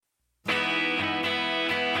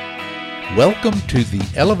Welcome to the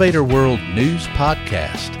Elevator World News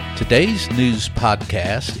Podcast. Today's news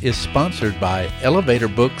podcast is sponsored by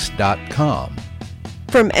ElevatorBooks.com.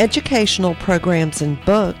 From educational programs and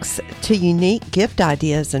books to unique gift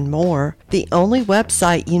ideas and more, the only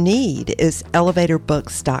website you need is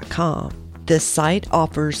ElevatorBooks.com. This site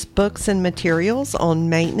offers books and materials on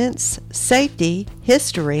maintenance, safety,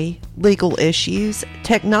 history, legal issues,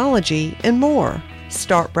 technology, and more.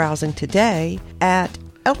 Start browsing today at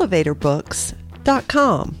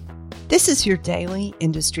ElevatorBooks.com. This is your daily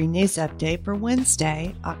industry news update for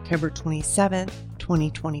Wednesday, October 27,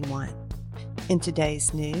 2021. In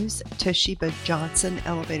today's news, Toshiba Johnson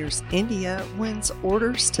Elevators India wins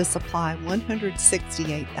orders to supply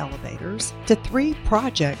 168 elevators to 3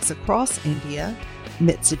 projects across India.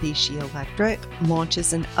 Mitsubishi Electric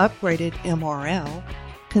launches an upgraded MRL.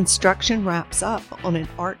 Construction wraps up on an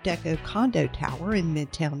Art Deco condo tower in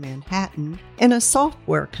Midtown Manhattan, and a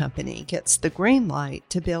software company gets the green light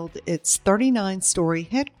to build its 39-story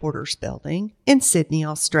headquarters building in Sydney,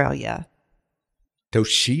 Australia.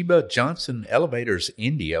 Toshiba Johnson Elevators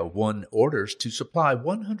India won orders to supply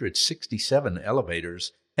 167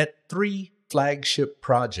 elevators at 3 flagship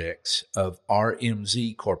projects of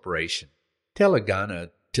RMZ Corporation.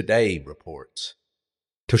 Telangana Today reports.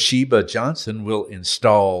 Toshiba Johnson will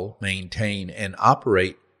install, maintain, and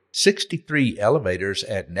operate 63 elevators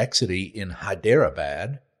at Nexity in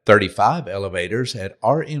Hyderabad, 35 elevators at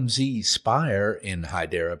RMZ Spire in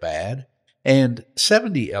Hyderabad, and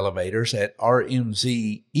 70 elevators at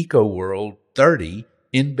RMZ EcoWorld 30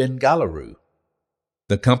 in Bengaluru.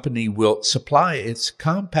 The company will supply its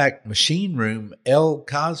compact machine room L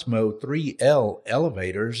Cosmo 3L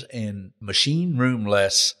elevators and machine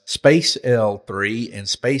room-less Space L3 and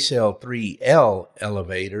Space L3L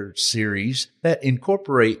elevator series that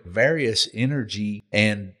incorporate various energy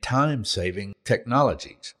and time-saving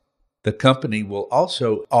technologies. The company will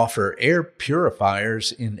also offer air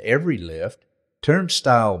purifiers in every lift,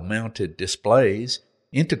 turnstile-mounted displays,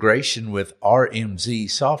 integration with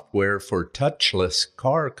RMZ software for touchless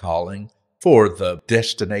car calling for the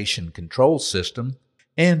destination control system,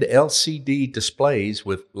 and LCD displays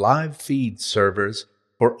with live feed servers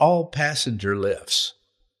for all passenger lifts.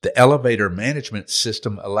 The elevator management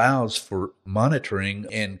system allows for monitoring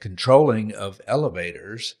and controlling of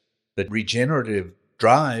elevators. The regenerative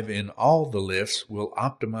drive in all the lifts will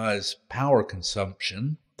optimize power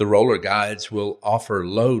consumption. The roller guides will offer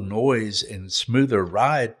low noise and smoother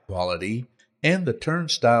ride quality, and the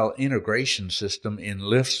turnstile integration system in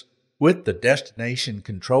lifts with the destination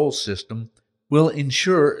control system will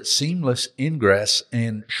ensure seamless ingress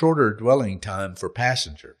and shorter dwelling time for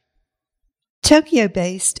passengers.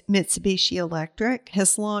 Tokyo-based Mitsubishi Electric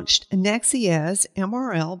has launched a Nexia's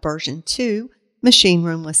MRL version 2 machine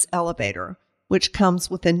roomless elevator, which comes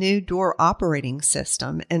with a new door operating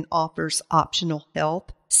system and offers optional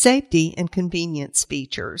health, safety, and convenience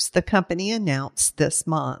features, the company announced this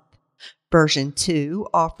month. Version 2,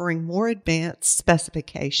 offering more advanced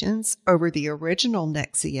specifications over the original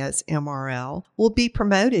Nexia's MRL, will be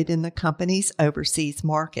promoted in the company's overseas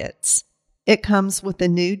markets. It comes with a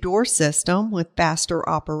new door system with faster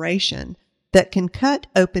operation that can cut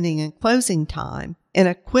opening and closing time, and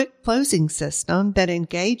a quick closing system that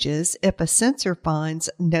engages if a sensor finds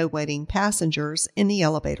no waiting passengers in the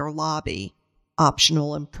elevator lobby.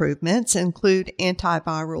 Optional improvements include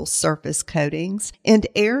antiviral surface coatings and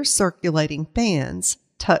air circulating fans,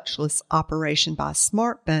 touchless operation by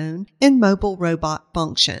smartphone, and mobile robot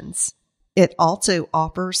functions. It also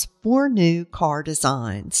offers 4 new car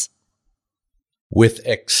designs. With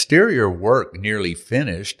exterior work nearly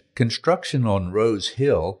finished, construction on Rose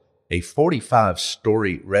Hill, a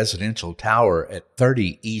 45-story residential tower at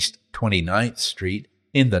 30 East 29th Street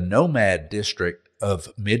in the Nomad District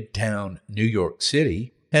of Midtown New York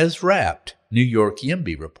City, has wrapped, New York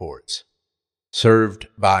YIMBY reports. Served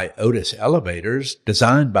by Otis Elevators,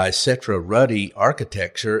 designed by Cetra Ruddy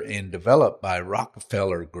Architecture and developed by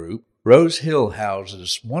Rockefeller Group, Rose Hill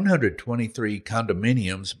houses 123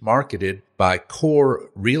 condominiums marketed by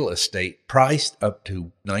Core Real Estate priced up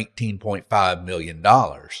to $19.5 million.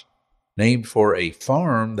 Named for a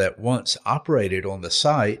farm that once operated on the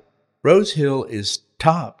site, Rose Hill is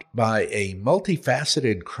topped by a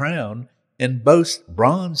multifaceted crown and boasts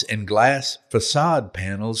bronze and glass facade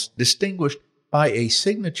panels distinguished by a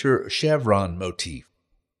signature chevron motif.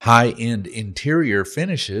 High-end interior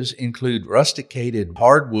finishes include rusticated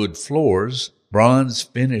hardwood floors,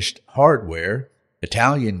 bronze-finished hardware,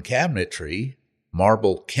 Italian cabinetry,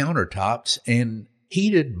 marble countertops, and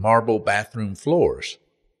heated marble bathroom floors.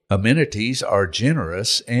 Amenities are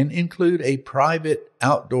generous and include a private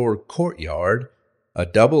outdoor courtyard, a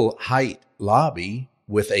double-height lobby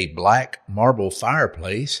with a black marble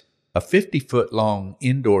fireplace, a 50-foot-long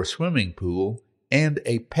indoor swimming pool, and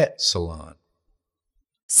a pet salon.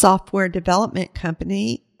 Software development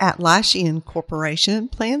company Atlassian Corporation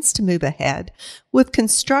plans to move ahead with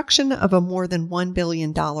construction of a more than $1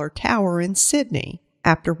 billion tower in Sydney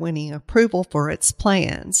after winning approval for its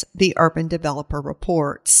plans, the Urban Developer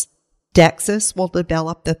reports. Dexus will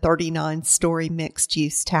develop the 39-story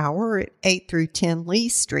mixed-use tower at 8 through 10 Lee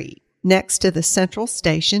Street, next to the Central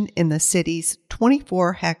Station in the city's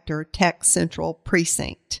 24-hectare Tech Central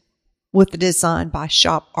precinct. With the design by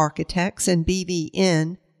Shop Architects and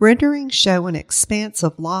BVN, renderings show an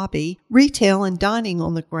expansive lobby, retail and dining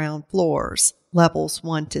on the ground floors, levels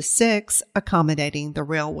 1 to 6 accommodating the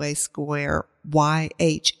Railway Square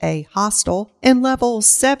YHA Hostel, and levels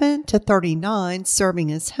 7 to 39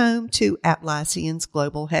 serving as home to Atlassian's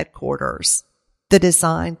global headquarters. The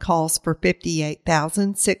design calls for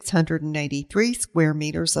 58,683 square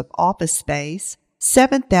meters of office space,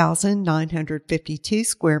 7,952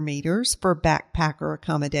 square meters for backpacker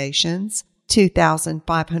accommodations,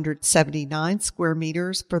 2,579 square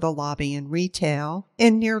meters for the lobby and retail,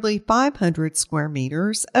 and nearly 500 square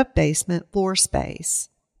meters of basement floor space.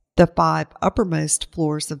 The 5 uppermost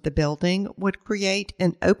floors of the building would create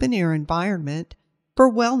an open-air environment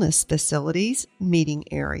for wellness facilities, meeting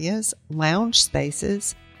areas, lounge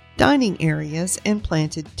spaces, dining areas, and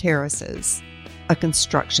planted terraces. A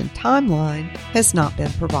construction timeline has not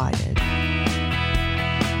been provided.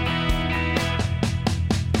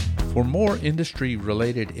 For more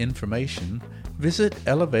industry-related information, visit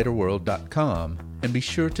elevatorworld.com and be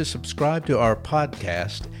sure to subscribe to our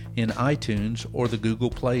podcast in iTunes or the Google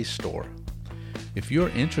Play Store. If you're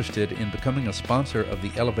interested in becoming a sponsor of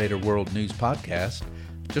the Elevator World News Podcast,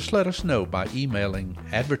 just let us know by emailing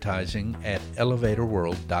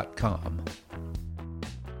advertising@elevatorworld.com.